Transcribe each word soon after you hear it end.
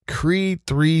Creed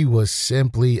 3 was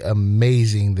simply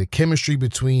amazing. The chemistry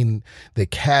between the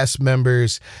cast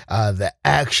members, the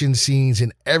action scenes,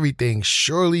 and everything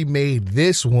surely made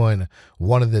this one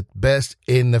of the best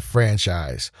in the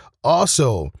franchise.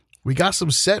 Also, we got some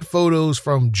set photos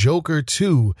from Joker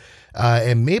 2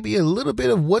 and maybe a little bit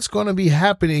of what's going to be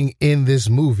happening in this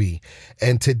movie.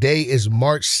 And today is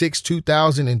March 6,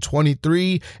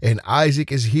 2023, and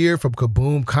Isaac is here from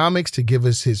Kaboom Comics to give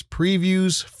us his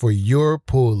previews for your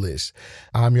pull list.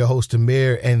 I'm your host,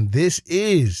 Amir, and this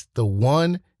is the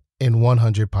 1 in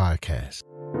 100 podcast.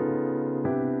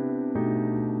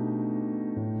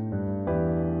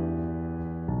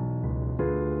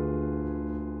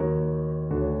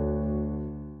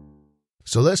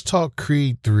 So let's talk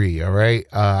Creed 3, all right?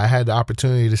 I had the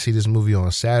opportunity to see this movie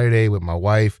on Saturday with my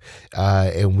wife,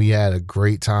 and we had a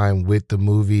great time with the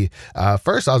movie.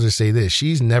 First, I'll just say this.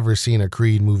 She's never seen a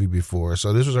Creed movie before,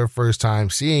 so this was her first time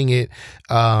seeing it,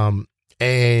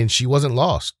 and she wasn't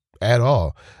lost at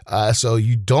all. So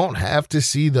you don't have to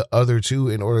see the other two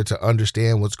in order to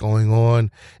understand what's going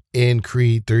on in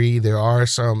Creed 3. There are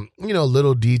some,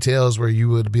 little details where you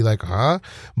would be like, huh?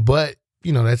 But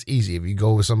that's easy. If you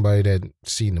go with somebody that's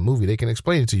seen the movie, they can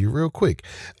explain it to you real quick.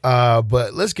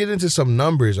 But let's get into some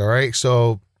numbers, all right?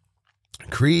 So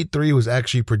Creed 3 was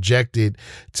actually projected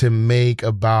to make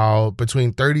about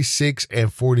between $36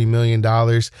 and $40 million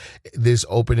this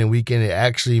opening weekend. It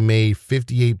actually made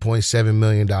 $58.7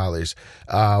 million,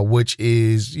 which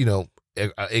is,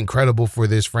 incredible for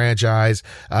this franchise.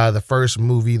 The first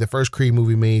Creed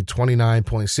movie made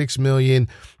 $29.6 million.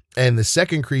 And the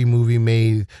second Creed movie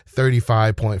made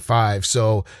 35.5.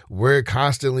 So we're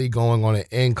constantly going on an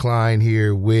incline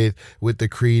here with the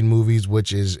Creed movies,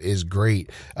 which is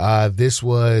great. This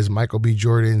was Michael B.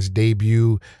 Jordan's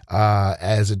debut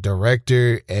as a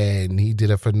director, and he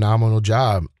did a phenomenal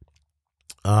job.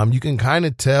 You can kind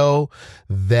of tell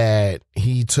that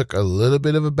he took a little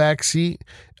bit of a backseat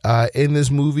in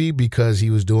this movie because he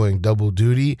was doing double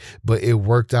duty, but it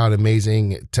worked out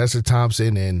amazing. Tessa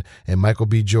Thompson and Michael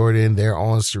B. Jordan, their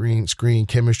on-screen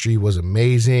chemistry was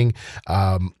amazing.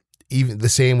 Even the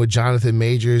same with Jonathan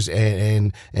Majors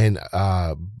and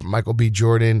Michael B.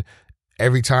 Jordan.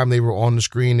 Every time they were on the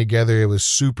screen together, it was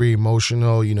super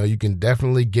emotional. You can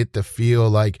definitely get the feel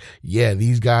like, yeah,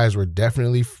 these guys were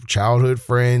definitely childhood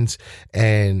friends,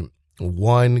 and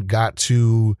one got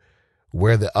to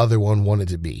where the other one wanted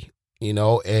to be, and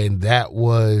it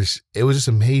was just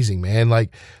amazing, man.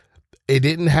 Like, it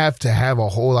didn't have to have a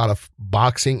whole lot of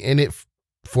boxing in it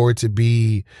for it to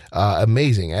be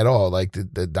amazing at all. Like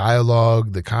the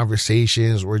dialogue, the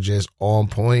conversations were just on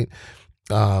point.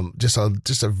 Just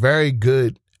a very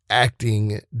good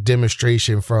acting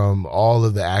demonstration from all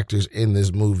of the actors in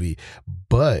this movie.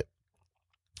 But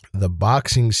the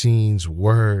boxing scenes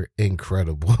were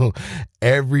incredible.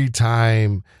 Every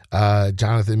time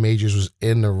Jonathan Majors was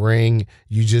in the ring,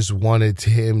 you just wanted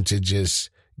him to just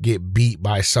get beat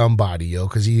by somebody,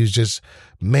 because he's just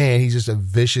a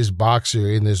vicious boxer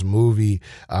in this movie.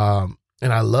 And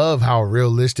I love how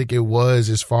realistic it was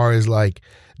as far as like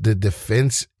the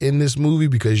defense in this movie,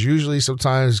 because usually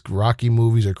sometimes Rocky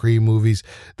movies or Creed movies,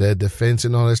 the defense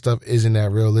and all that stuff isn't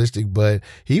that realistic, but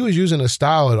he was using a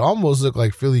style. It almost looked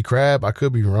like Philly Crab. I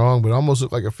could be wrong, but it almost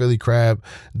looked like a Philly Crab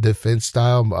defense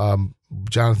style.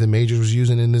 Jonathan Majors was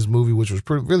using in this movie, which was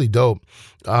really dope.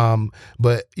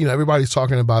 But everybody's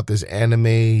talking about this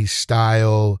anime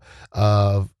style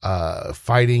of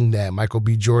fighting that Michael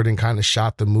B. Jordan kind of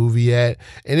shot the movie at,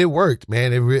 and it worked,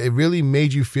 man. It really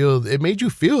made you feel. It made you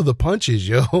feel the punches,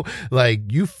 yo.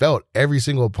 Like, you felt every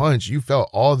single punch. You felt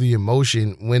all the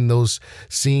emotion when those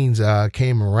scenes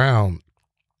came around.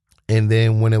 And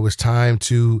then when it was time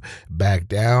to back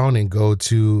down and go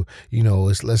to,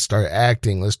 let's start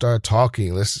acting, let's start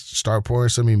talking, let's start pouring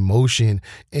some emotion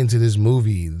into this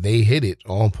movie, they hit it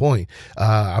on point.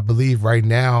 I believe right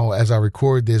now, as I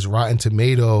record this, Rotten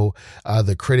Tomato,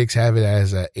 the critics have it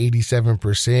as a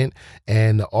 87%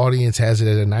 and the audience has it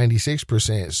at a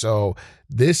 96%. So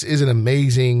this is an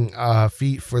amazing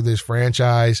feat for this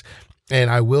franchise. And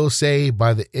I will say,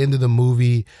 by the end of the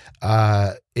movie,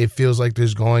 it feels like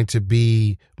there's going to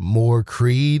be more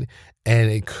Creed,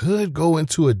 and it could go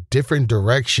into a different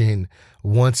direction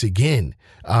once again,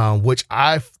 which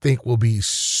I think will be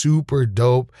super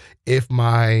dope. If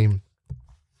my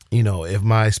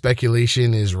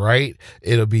speculation is right,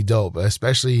 it'll be dope,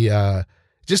 especially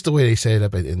just the way they set it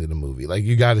up at the end of the movie. Like,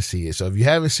 you got to see it. So if you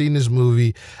haven't seen this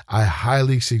movie, I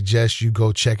highly suggest you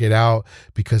go check it out,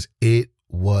 because it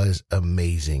was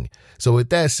amazing. So with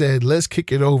that said, let's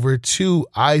kick it over to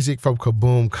Isaac from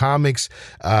Kaboom Comics.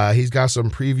 He's got some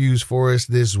previews for us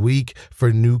this week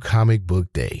for New Comic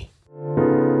Book Day.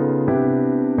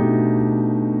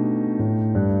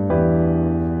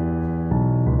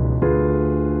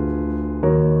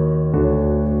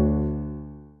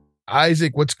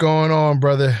 Isaac, what's going on,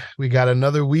 brother? We got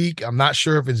another week. I'm not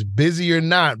sure if it's busy or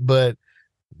not, but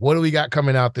what do we got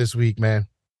coming out this week, man?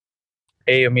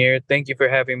 Hey, Amir. Thank you for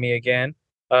having me again.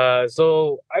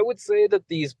 So I would say that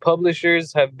these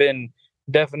publishers have been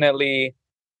definitely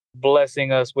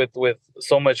blessing us with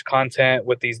so much content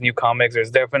with these new comics. There's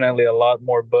definitely a lot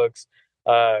more books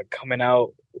coming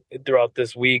out throughout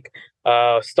this week.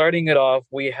 Starting it off,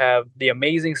 we have The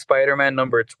Amazing Spider-Man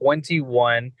number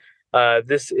 21.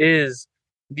 This is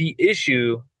the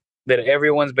issue that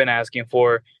everyone's been asking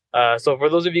for. So for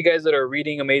those of you guys that are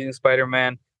reading Amazing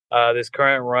Spider-Man, this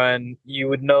current run, you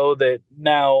would know that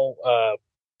now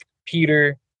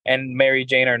Peter and Mary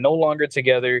Jane are no longer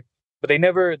together, but they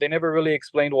never really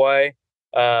explained why.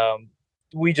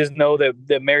 We just know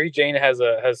that Mary Jane has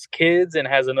kids and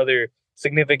has another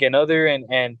significant other,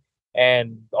 and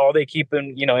all they keep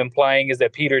implying is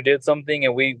that Peter did something,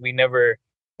 and we never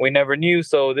knew.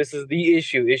 So this is the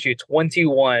issue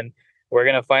 21. We're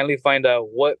gonna finally find out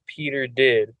what Peter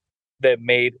did that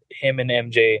made him and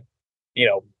MJ,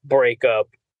 break up.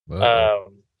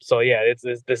 So yeah,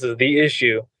 this is the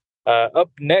issue. Up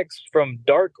next from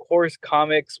Dark Horse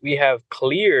Comics, we have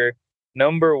Clear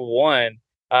number 1.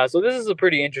 So this is a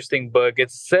pretty interesting book.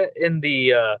 It's set in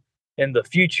the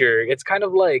future. It's kind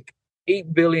of like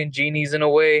 8 billion genies in a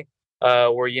way,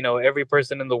 where every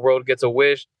person in the world gets a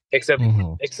wish, except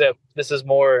this is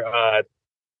more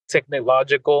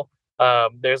technological.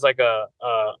 There's like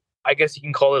I guess you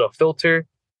can call it a filter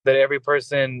that every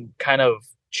person kind of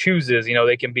chooses.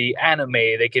 They can be anime,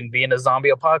 they can be in a zombie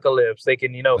apocalypse, they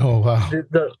can Oh, wow.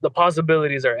 the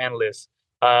possibilities are endless.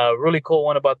 Really cool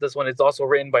one about this one, it's also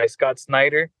written by Scott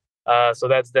Snyder. So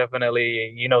that's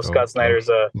definitely, Scott Snyder's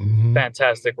a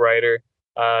fantastic writer.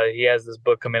 He has this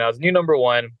book coming out. It's new number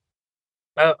 1.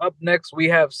 Up next, we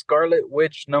have Scarlet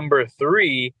Witch number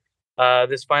 3.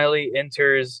 This finally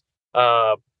enters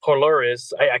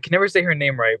Polaris. I can never say her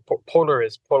name right.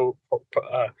 Polaris.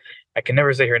 I can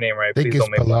never say her name right. Please don't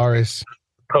make Polaris.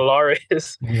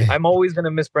 Polaris. Yeah. I'm always going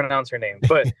to mispronounce her name.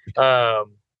 But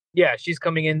yeah, she's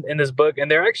coming in this book,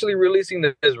 and they're actually releasing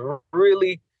this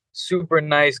really super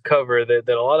nice cover that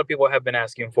a lot of people have been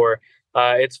asking for.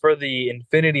 It's for the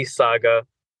Infinity Saga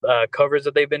covers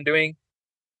that they've been doing.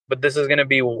 But this is going to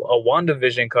be a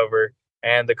WandaVision cover,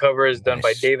 and the cover is done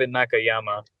by David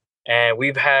Nakayama. And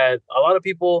we've had a lot of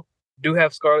people do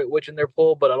have Scarlet Witch in their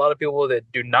pool, but a lot of people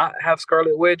that do not have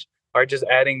Scarlet Witch are just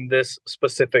adding this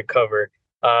specific cover.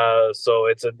 So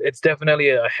it's definitely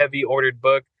a heavy ordered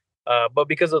book, but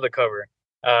because of the cover.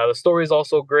 The story is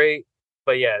also great,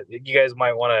 but yeah, you guys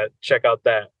might want to check out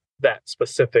that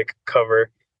specific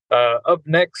cover. Up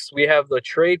next, we have the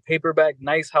trade paperback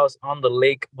Nice House on the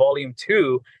Lake Volume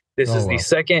 2. This is the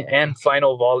second and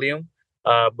final volume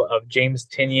of James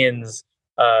Tynion's,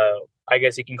 I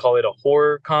guess you can call it a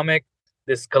horror comic.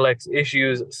 This collects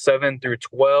issues 7 through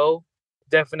 12.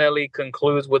 Definitely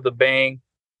concludes with a bang.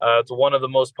 It's one of the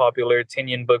most popular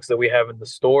Tynion books that we have in the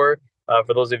store.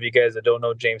 For those of you guys that don't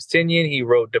know James Tynion, he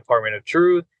wrote Department of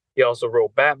Truth. He also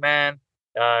wrote Batman.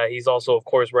 He's also, of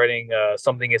course, writing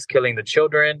Something is Killing the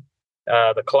Children,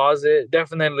 The Closet.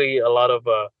 Definitely a lot of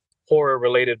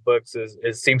horror-related books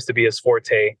seems to be his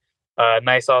forte.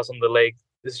 Nice House on the Lake.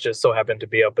 This just so happened to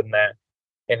be up in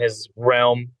his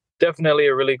realm. Definitely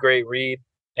a really great read.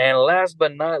 And last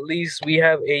but not least, we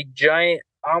have a giant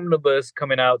omnibus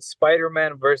coming out,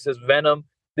 Spider-Man versus Venom.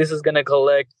 This is going to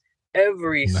collect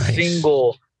every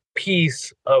single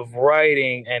piece of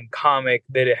writing and comic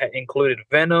that it included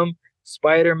Venom,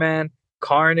 Spider-Man,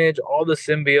 Carnage, all the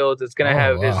symbiotes. It's going to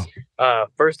have his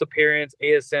first appearance,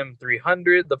 ASM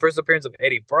 300, the first appearance of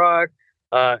Eddie Brock,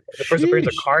 the first appearance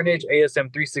of Carnage,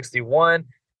 ASM 361.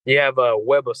 You have a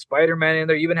Web of Spider-Man in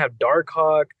there. You even have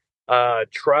Darkhawk,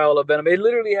 Trial of Venom. It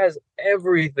literally has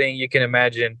everything you can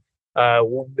imagine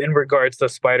in regards to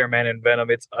Spider-Man and Venom.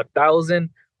 It's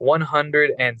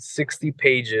 1,160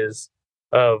 pages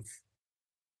of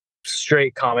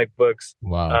straight comic books.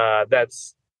 Wow.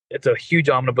 It's a huge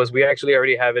omnibus. We actually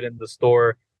already have it in the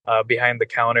store behind the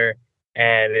counter,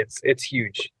 and it's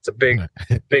huge. It's a big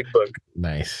book.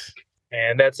 Nice.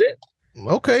 And that's it.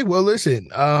 Okay, well, listen,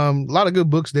 a lot of good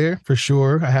books there for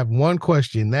sure. I have one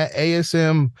question. That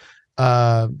ASM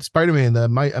Spider-Man,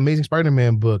 Amazing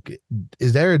Spider-Man book.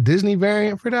 Is there a Disney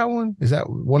variant for that one? Is that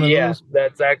one of those?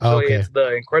 That's Oh, actually okay. it's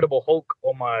the Incredible Hulk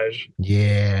homage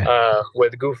Yeah.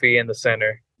 with Goofy in the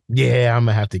center. Yeah, I'm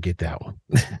gonna have to get that one.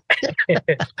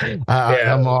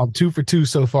 Yeah. I'm 2 for 2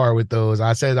 so far with those.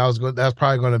 I said I was going. That's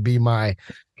probably going to be my,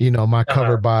 my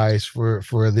cover buys for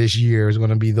this year is going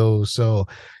to be those. So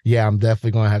yeah, I'm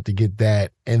definitely going to have to get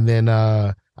that. And then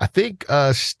I think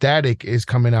Static is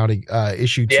coming out.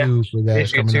 Issue 2 for that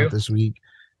is coming out this week.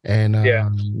 And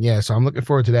so I'm looking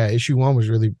forward to that. Issue 1 was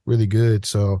really, really good.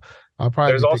 So I'll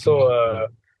probably. There's also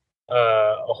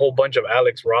a whole bunch of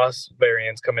Alex Ross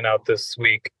variants coming out this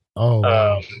week. Oh,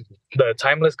 wow. The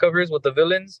timeless covers with the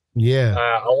villains. Yeah.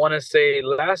 I want to say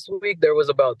last week there was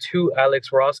about 2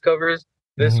 Alex Ross covers.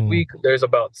 This week there's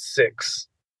about 6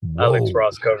 Alex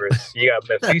Ross covers. You got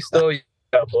Mephisto, you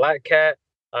got Black Cat.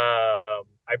 I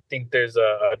think there's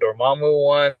a Dormammu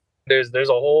one. There's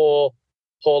a whole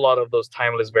lot of those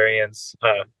timeless variants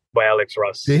by Alex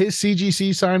Ross. Did his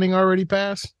CGC signing already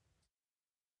pass?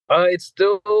 It's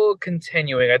still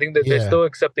continuing. I think that they're still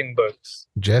accepting books.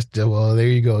 There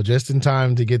you go. Just in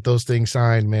time to get those things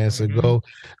signed, man. So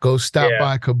go stop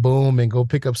by Kaboom and go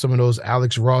pick up some of those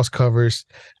Alex Ross covers.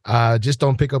 Just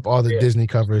don't pick up all the Disney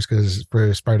covers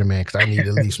for Spider-Man, because I need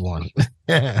at least one.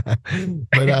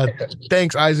 But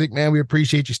thanks, Isaac, man. We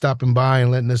appreciate you stopping by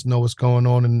and letting us know what's going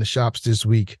on in the shops this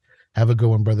week. Have a good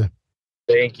one, brother.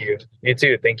 Thank you. You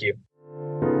too. Thank you.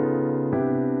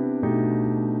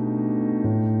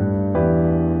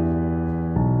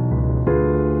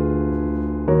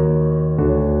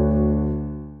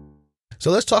 So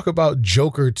let's talk about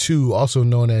Joker 2, also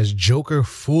known as Joker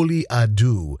Folie à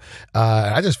Deux.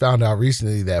 I just found out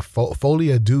recently that Folie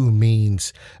à Deux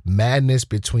means madness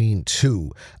between two.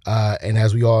 And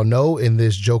as we all know, in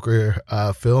this Joker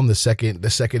film, the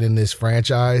second in this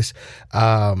franchise,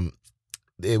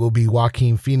 it will be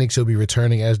Joaquin Phoenix. He'll be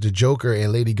returning as the Joker,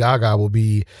 and Lady Gaga will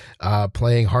be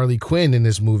playing Harley Quinn in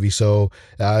this movie. So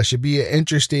it should be an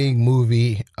interesting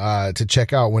movie to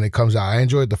check out when it comes out. I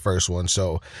enjoyed the first one.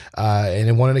 So and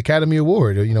it won an Academy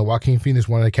Award. Joaquin Phoenix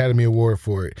won an Academy Award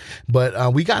for it.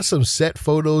 But we got some set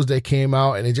photos that came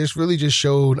out, and it just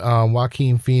showed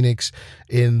Joaquin Phoenix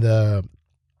in the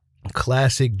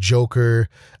classic Joker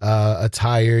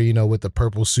attire, with the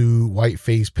purple suit, white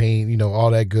face paint,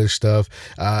 all that good stuff.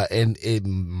 And it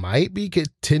might be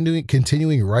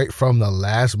continuing right from the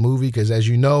last movie, because as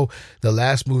you know, the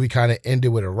last movie kind of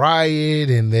ended with a riot,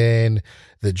 and then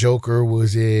the Joker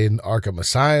was in Arkham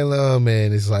Asylum,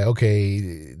 and it's like,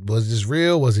 okay, was this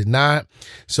real? Was it not?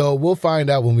 So we'll find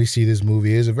out when we see this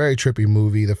movie. It's a very trippy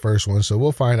movie, the first one. So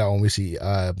we'll find out when we see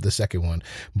the second one.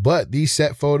 But these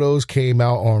set photos came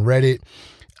out on Reddit.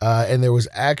 And there was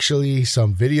actually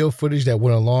some video footage that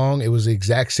went along. It was the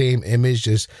exact same image,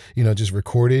 just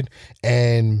recorded.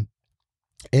 And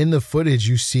in the footage,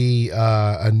 you see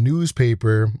a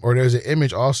newspaper, or there's an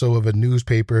image also of a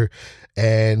newspaper.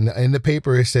 And in the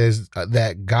paper, it says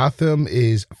that Gotham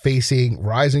is facing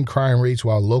rising crime rates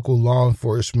while local law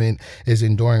enforcement is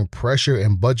enduring pressure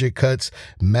and budget cuts.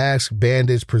 Masked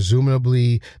bandits,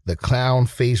 presumably the clown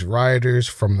face rioters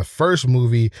from the first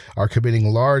movie, are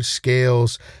committing large scale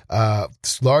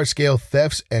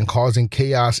thefts and causing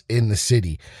chaos in the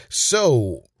city.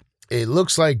 So it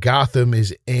looks like Gotham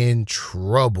is in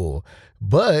trouble.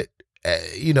 But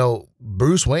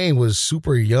Bruce Wayne was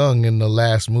super young in the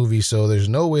last movie, so there's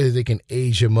no way that they can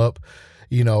age him up,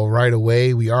 right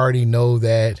away. We already know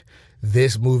that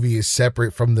this movie is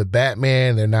separate from the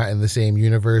Batman. They're not in the same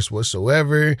universe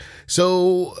whatsoever.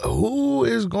 So who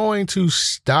is going to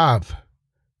stop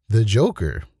the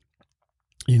Joker?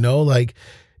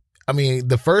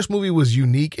 The first movie was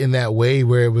unique in that way,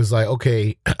 where it was like,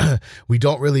 okay, we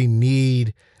don't really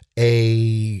need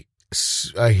a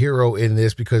hero in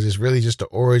this, because it's really just the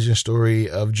origin story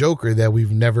of Joker that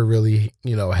we've never really,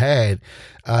 had.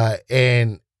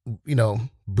 And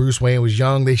Bruce Wayne was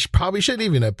young. They probably shouldn't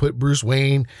even have put Bruce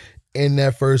Wayne in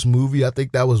that first movie. I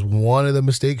think that was one of the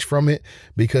mistakes from it,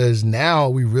 because now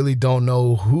we really don't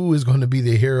know who is going to be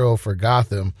the hero for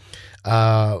Gotham.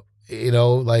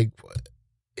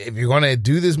 If you're going to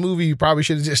do this movie, you probably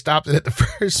should have just stopped it at the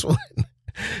first one.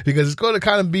 Because it's going to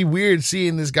kind of be weird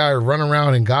seeing this guy run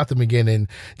around in Gotham again and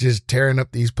just tearing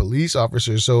up these police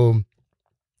officers. So,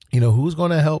 who's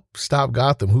going to help stop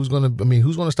Gotham? Who's going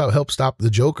to help stop the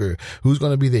Joker? Who's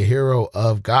going to be the hero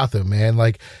of Gotham, man?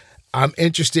 I'm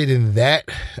interested in that,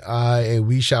 and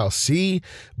we shall see.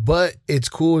 But it's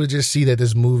cool to just see that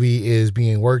this movie is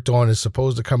being worked on. It's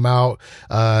supposed to come out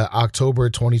October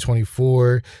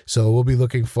 2024, so we'll be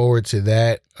looking forward to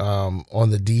that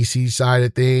on the DC side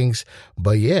of things.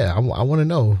 But yeah, I want to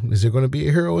know, is there going to be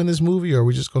a hero in this movie, or are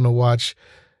we just going to watch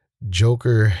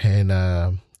Joker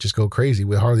and just go crazy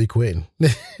with Harley Quinn?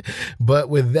 But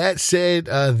with that said,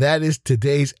 that is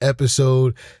today's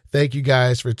episode. Thank you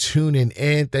guys for tuning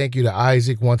in. Thank you to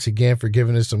Isaac once again for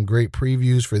giving us some great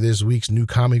previews for this week's New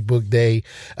Comic Book Day.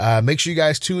 Make sure you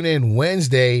guys tune in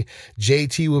Wednesday.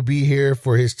 JT will be here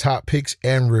for his top picks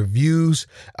and reviews.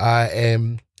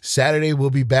 And Saturday,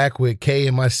 we'll be back with Kay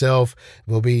and myself.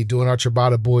 We'll be doing our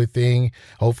Ciabatta Boy thing.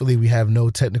 Hopefully, we have no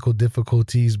technical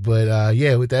difficulties. But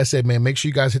yeah, with that said, man, make sure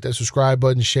you guys hit that subscribe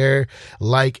button, share,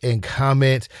 like, and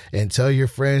comment, and tell your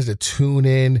friends to tune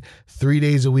in 3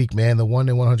 days a week, man. The 1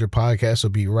 in 100 podcast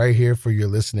will be right here for your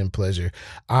listening pleasure.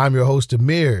 I'm your host,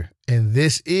 Amir, and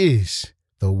this is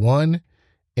the 1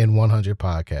 in 100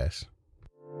 podcast.